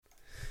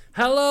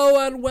Hello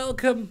and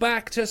welcome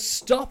back to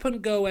Stop and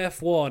Go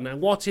F1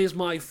 and what is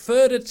my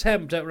third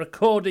attempt at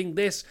recording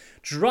this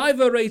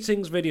driver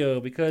ratings video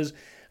because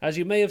as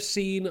you may have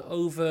seen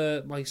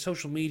over my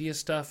social media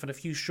stuff and a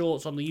few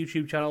shorts on the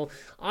YouTube channel,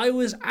 I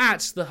was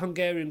at the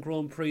Hungarian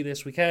Grand Prix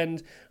this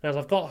weekend and as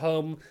I've got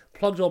home,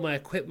 plugged all my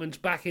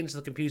equipment back into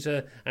the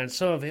computer and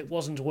some of it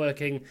wasn't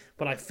working,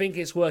 but I think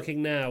it's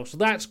working now, so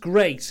that's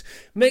great.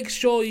 Make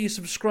sure you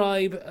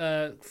subscribe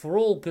for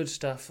all good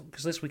stuff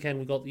because this weekend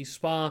we've got the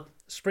Spa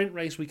sprint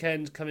race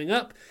weekend coming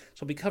up,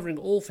 so I'll be covering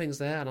all things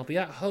there and I'll be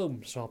at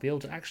home, so I'll be able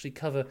to actually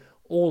cover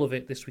all of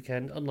it this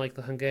weekend, unlike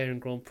the Hungarian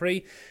Grand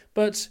Prix.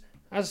 But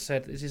as I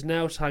said, it is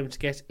now time to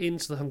get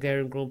into the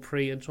Hungarian Grand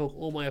Prix and talk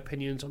all my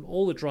opinions on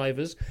all the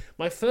drivers.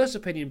 My first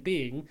opinion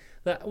being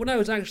that when I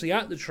was actually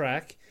at the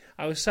track,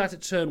 I was sat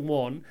at turn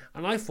 1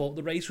 and I thought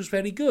the race was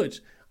very good.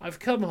 I've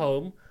come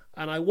home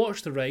and I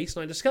watched the race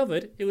and I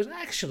discovered it was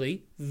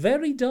actually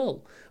very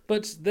dull.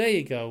 But there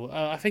you go.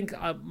 I think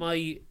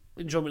my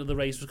enjoyment of the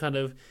race was kind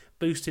of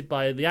boosted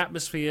by the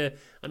atmosphere,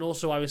 and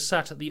also I was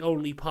sat at the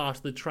only part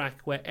of the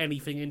track where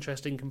anything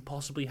interesting can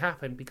possibly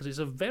happen because it's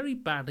a very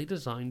badly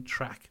designed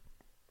track.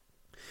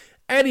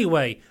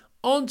 Anyway,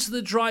 on to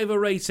the driver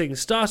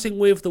ratings, starting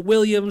with the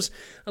Williams.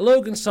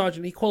 Logan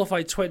Sargent, he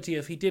qualified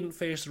 20th. He didn't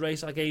finish the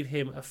race. I gave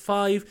him a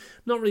 5.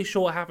 Not really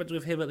sure what happened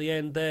with him at the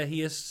end there. He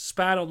has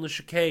spat on the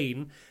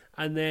chicane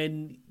and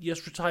then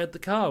just retired the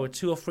car with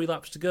 2 or 3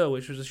 laps to go,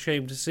 which was a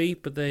shame to see,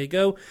 but there you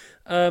go.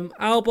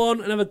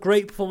 Albon, another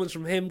great performance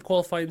from him,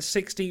 qualifying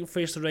 16th,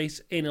 finished the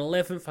race in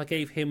 11th. I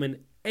gave him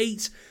an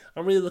 8.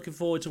 I'm really looking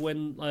forward to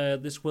when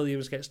this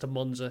Williams gets to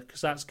Monza, because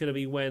that's going to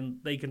be when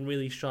they can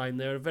really shine.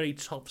 They're a very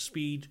top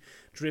speed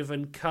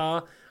driven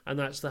car, and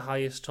that's the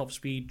highest top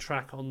speed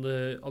track on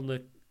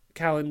the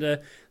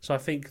calendar, so I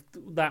think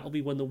that'll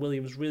be when the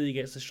Williams really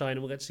gets to shine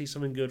and we'll get to see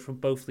something good from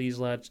both these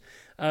lads.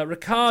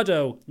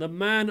 Ricciardo, the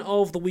man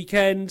of the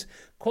weekend,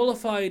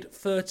 qualified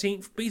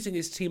 13th, beating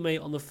his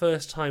teammate on the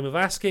first time of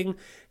asking.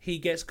 He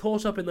gets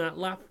caught up in that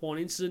lap 1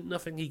 incident,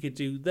 nothing he could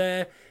do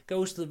there,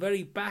 goes to the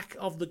very back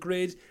of the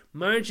grid,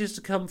 manages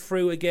to come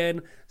through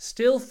again,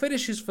 still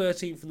finishes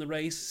 13th in the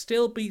race,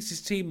 still beats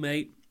his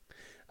teammate.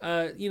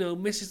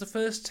 Misses the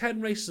first 10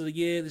 races of the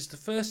year. This is the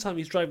first time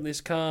he's driving this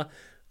car.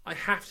 I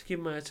have to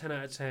give him a 10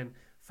 out of 10.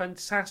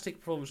 Fantastic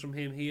performance from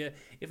him here.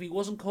 If he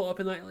wasn't caught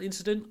up in that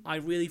incident, I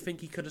really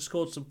think he could have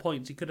scored some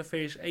points. He could have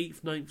finished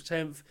 8th, 9th,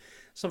 10th,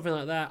 something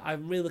like that.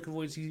 I'm really looking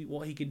forward to see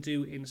what he can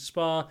do in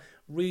Spa.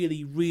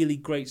 Really, really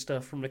great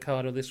stuff from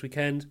Ricciardo this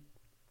weekend.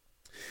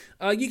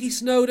 Yuki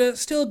Tsunoda,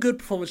 still a good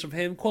performance from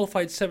him.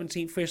 Qualified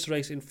 17th, finished the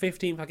race in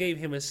 15th. I gave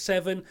him a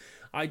 7.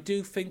 I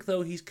do think,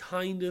 though, he's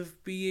kind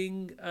of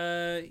being,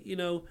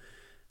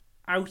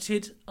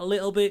 outed a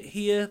little bit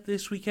here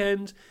this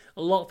weekend.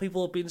 A lot of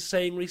people have been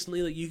saying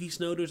recently that Yuki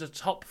Tsunoda is a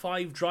top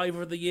 5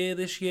 driver of the year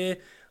this year.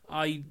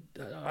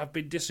 I've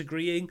been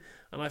disagreeing,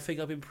 and I think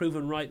I've been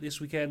proven right this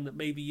weekend that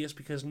maybe just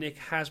because Nick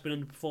has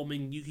been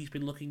underperforming, Yuki's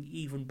been looking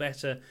even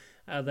better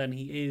than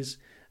he is.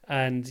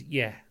 And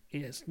yeah,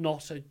 it's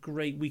not a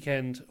great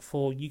weekend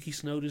for Yuki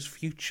Tsunoda's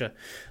future.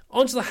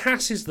 On to the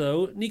Hasses,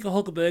 though. Nico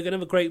Hulkenberg,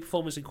 another great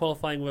performance in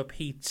qualifying with a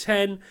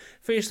P10.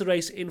 Finished the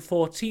race in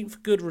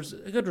 14th. Good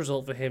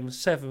result for him,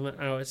 7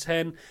 out of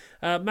 10.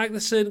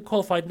 Magnussen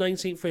qualified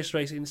 19th, finished the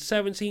race in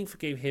 17th.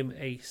 Gave him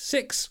a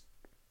 6.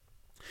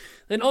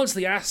 Then on to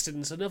the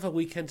Astons, another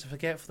weekend to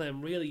forget for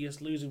them, really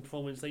just losing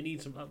performance. They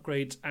need some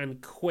upgrades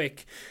and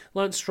quick.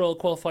 Lance Stroll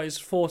qualifies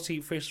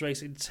 14th, finished the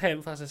race in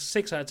 10th, that's a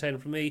 6 out of 10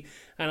 for me.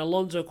 And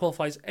Alonso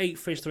qualifies 8th,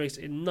 finished the race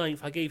in 9th,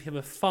 I gave him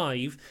a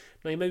 5.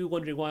 Now you may be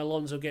wondering why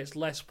Alonso gets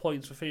less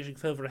points for finishing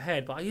further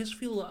ahead, but I just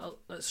feel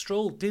that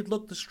Stroll did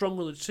look the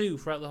stronger of the two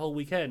throughout the whole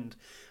weekend.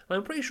 And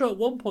I'm pretty sure at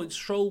one point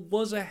Stroll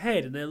was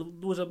ahead, and there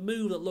was a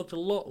move that looked a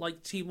lot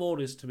like team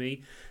orders to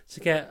me to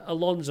get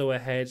Alonso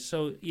ahead.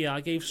 So yeah,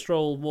 I gave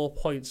Stroll more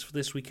points for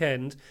this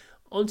weekend.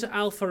 On to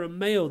Alfa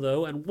Romeo,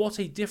 though, and what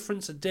a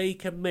difference a day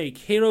can make.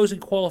 Heroes in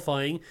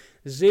qualifying,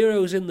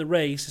 zeros in the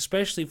race,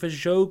 especially for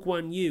Zhou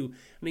Guanyu.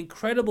 An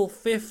incredible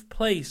 5th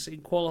place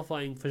in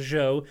qualifying for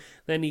Zhou.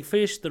 Then he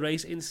finished the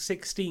race in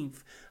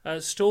 16th.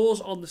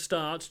 Stores on the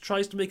start,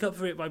 tries to make up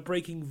for it by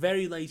braking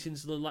very late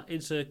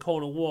into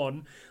corner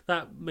 1.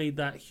 That made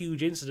that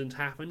huge incident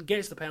happen.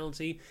 Gets the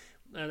penalty.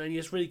 And then he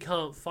just really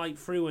can't fight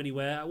through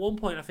anywhere. At one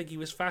point, I think he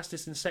was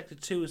fastest in Sector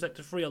 2 and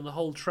Sector 3 on the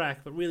whole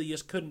track, but really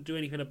just couldn't do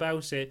anything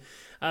about it.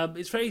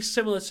 It's very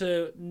similar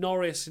to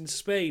Norris in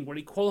Spain, where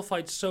he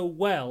qualified so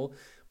well,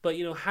 but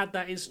had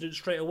that incident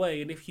straight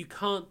away. And if you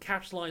can't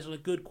capitalise on a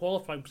good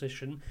qualifying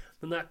position,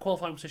 then that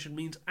qualifying position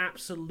means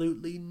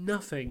absolutely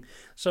nothing.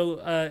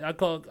 So I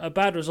got a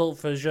bad result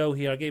for Zhou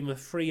here. I gave him a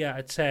 3 out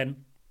of 10.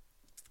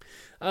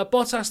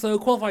 Bottas, though,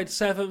 qualified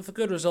 7th, a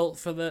good result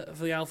for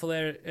the Alfa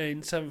there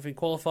in 7th in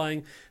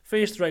qualifying.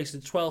 Finished the race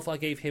in 12th. I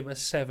gave him a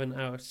 7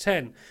 out of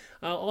 10.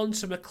 On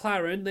to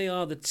McLaren. They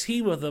are the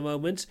team of the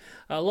moment.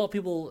 A lot of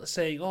people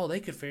saying, oh, they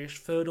could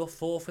finish 3rd or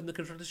 4th in the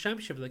Constructors'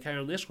 Championship if they carry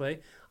on this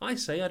way. I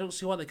say I don't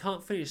see why they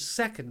can't finish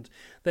 2nd.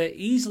 They're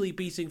easily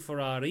beating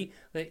Ferrari,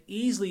 they're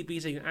easily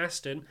beating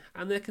Aston,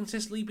 and they're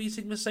consistently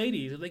beating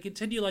Mercedes. If they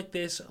continue like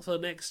this for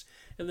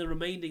in the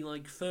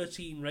remaining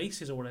 13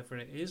 races or whatever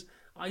it is,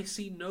 I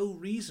see no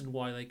reason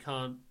why they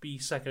can't be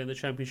 2nd in the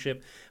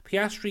championship.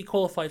 Piastri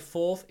qualified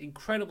 4th.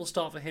 Incredible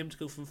start for him to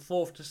go from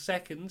 4th to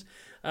 2nd.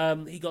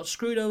 He got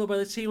screwed over by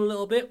the team a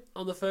little bit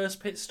on the first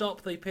pit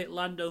stop. They pit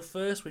Lando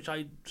first, which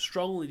I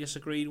strongly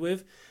disagreed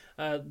with.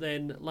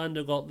 Then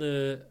Lando got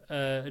the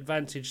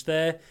advantage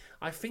there.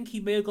 I think he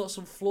may have got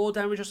some floor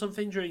damage or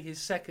something during his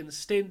second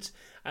stint,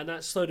 and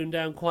that slowed him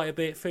down quite a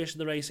bit, finishing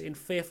the race in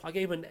 5th. I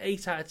gave him an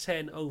 8 out of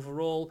 10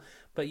 overall.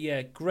 But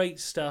yeah, great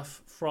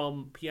stuff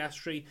from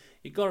Piastri.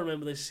 You've got to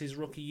remember this is his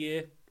rookie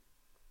year,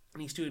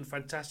 and he's doing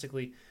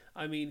fantastically.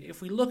 I mean, if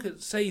we look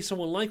at, say,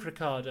 someone like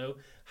Ricciardo,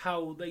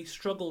 how they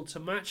struggled to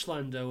match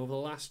Lando over the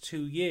last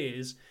 2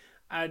 years,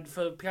 and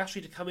for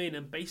Piastri to come in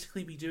and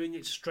basically be doing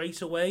it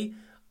straight away,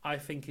 I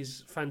think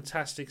is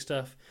fantastic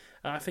stuff.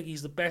 I think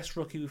he's the best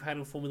rookie we've had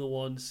in Formula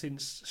 1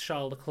 since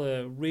Charles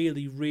Leclerc.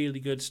 Really,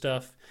 really good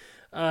stuff.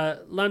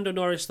 Lando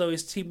Norris, though,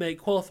 his teammate,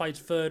 qualified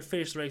 3rd,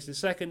 finished the race in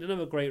 2nd.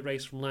 Another great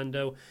race from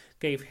Lando,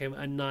 gave him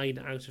a 9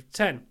 out of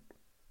 10.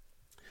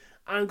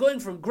 And going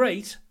from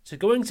great to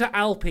going to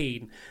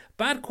Alpine.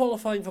 Bad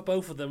qualifying for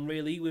both of them,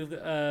 really, with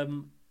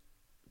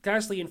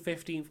Gasly in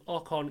 15th,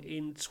 Ocon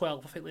in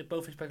 12th. I think they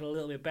both expected a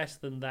little bit better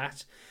than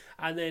that.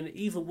 And then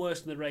even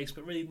worse in the race,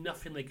 but really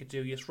nothing they could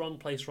do. Just wrong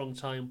place, wrong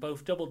time.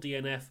 Both double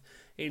DNF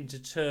into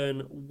turn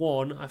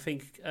 1. I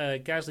think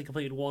Gasly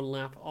completed 1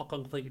 lap,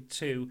 Ocon completed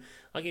 2.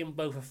 I gave them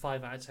both a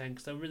 5 out of 10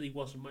 because there really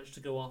wasn't much to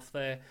go off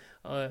there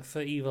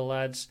for either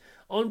lads.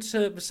 On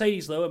to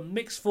Mercedes, though, and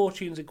mixed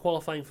fortunes in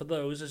qualifying for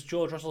those, as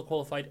George Russell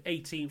qualified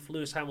 18th,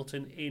 Lewis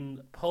Hamilton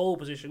in pole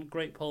position.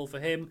 Great pole for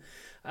him.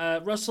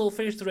 Russell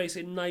finished the race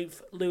in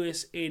 9th,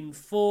 Lewis in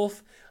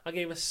 4th. I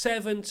gave a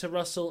 7 to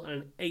Russell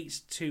and an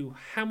 8 to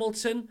Hamilton.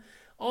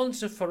 On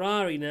to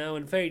Ferrari now,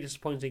 and very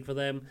disappointing for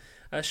them.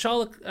 We'll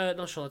start with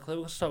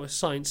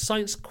Sainz.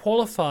 Sainz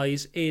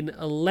qualifies in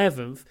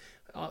 11th.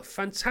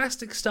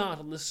 Fantastic start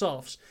on the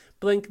softs,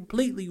 but then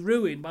completely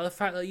ruined by the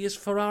fact that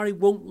Ferrari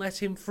won't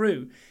let him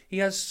through. He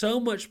has so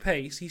much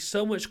pace, he's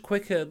so much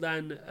quicker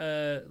than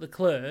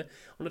Leclerc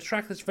on a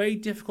track that's very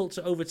difficult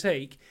to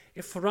overtake.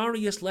 If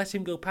Ferrari just let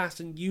him go past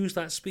and use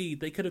that speed,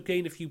 they could have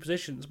gained a few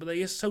positions, but they're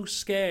just so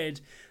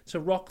scared to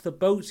rock the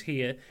boat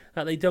here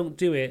that they don't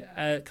do it.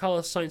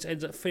 Carlos Sainz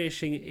ends up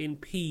finishing in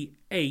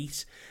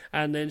P8,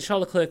 and then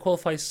Charles Leclerc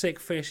qualifies 6th,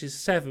 finishes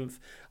 7th.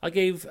 I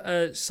gave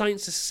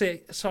Sainz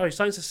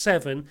a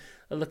 7,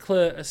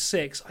 Leclerc a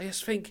 6. I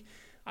just think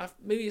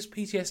maybe it's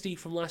PTSD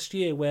from last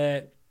year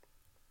where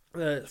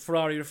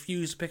Ferrari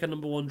refused to pick a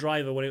number 1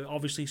 driver when it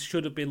obviously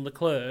should have been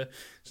Leclerc.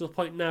 To the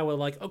point now where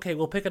okay,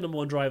 we'll pick a number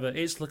 1 driver.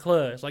 It's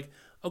Leclerc. It's like,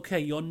 okay,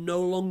 you're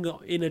no longer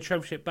in a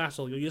championship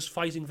battle. You're just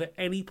fighting for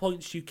any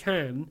points you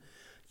can.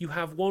 You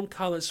have one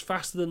car that's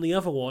faster than the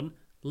other one.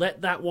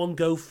 Let that one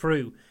go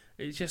through.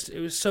 It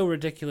was so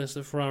ridiculous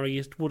that Ferrari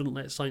just wouldn't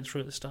let Sainz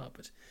through at the start.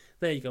 But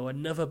there you go,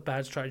 another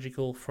bad strategy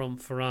call from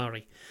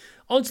Ferrari.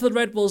 On to the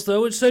Red Bulls,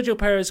 though, and Sergio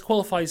Perez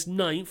qualifies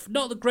 9th.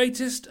 Not the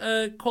greatest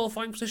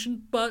qualifying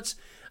position, but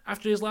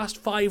after his last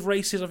 5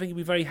 races, I think he'll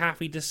be very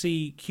happy to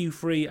see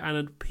Q3 and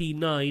a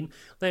P9.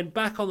 Then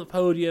back on the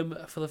podium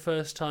for the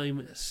first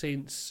time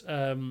since... he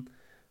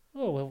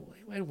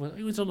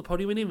was on the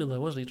podium in Imola,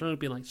 wasn't he? It's only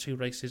been 2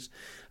 races.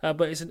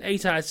 But it's an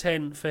 8 out of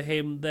 10 for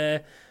him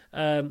there.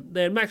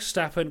 Then Max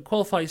Verstappen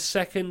qualifies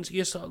 2nd. He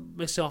just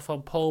missed off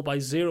on pole by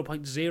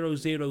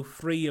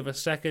 0.003 of a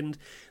second.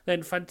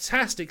 Then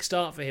fantastic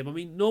start for him. I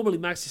mean, normally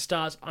Max's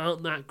starts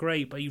aren't that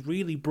great, but he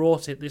really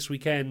brought it this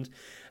weekend.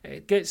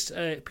 It gets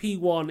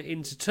P1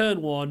 into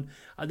turn 1,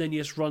 and then he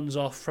just runs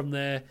off from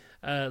there.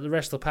 The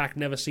rest of the pack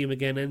never see him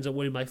again. Ends up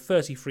winning by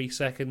 33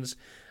 seconds.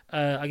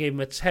 I gave him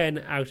a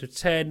 10 out of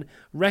 10.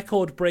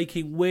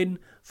 Record-breaking win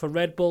for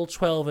Red Bull,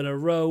 12 in a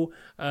row.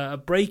 A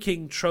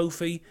breaking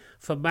trophy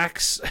for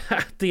Max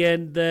at the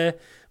end there.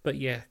 But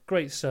yeah,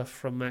 great stuff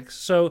from Max.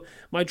 So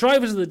my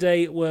drivers of the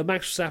day were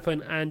Max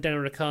Verstappen and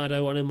Daniel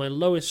Ricciardo, and then my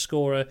lowest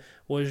scorer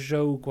was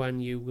Zhou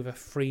Guanyu with a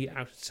 3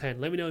 out of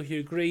 10. Let me know if you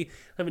agree.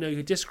 Let me know if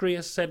you disagree.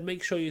 As I said,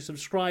 make sure you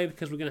subscribe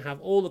because we're going to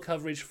have all the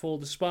coverage for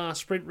the Spa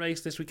sprint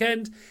race this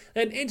weekend.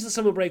 Then into the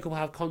summer break, we'll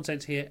have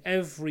content here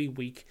every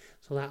week.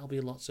 So that'll be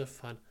lots of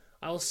fun.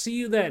 I'll see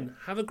you then.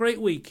 Have a great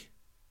week.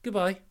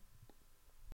 Goodbye.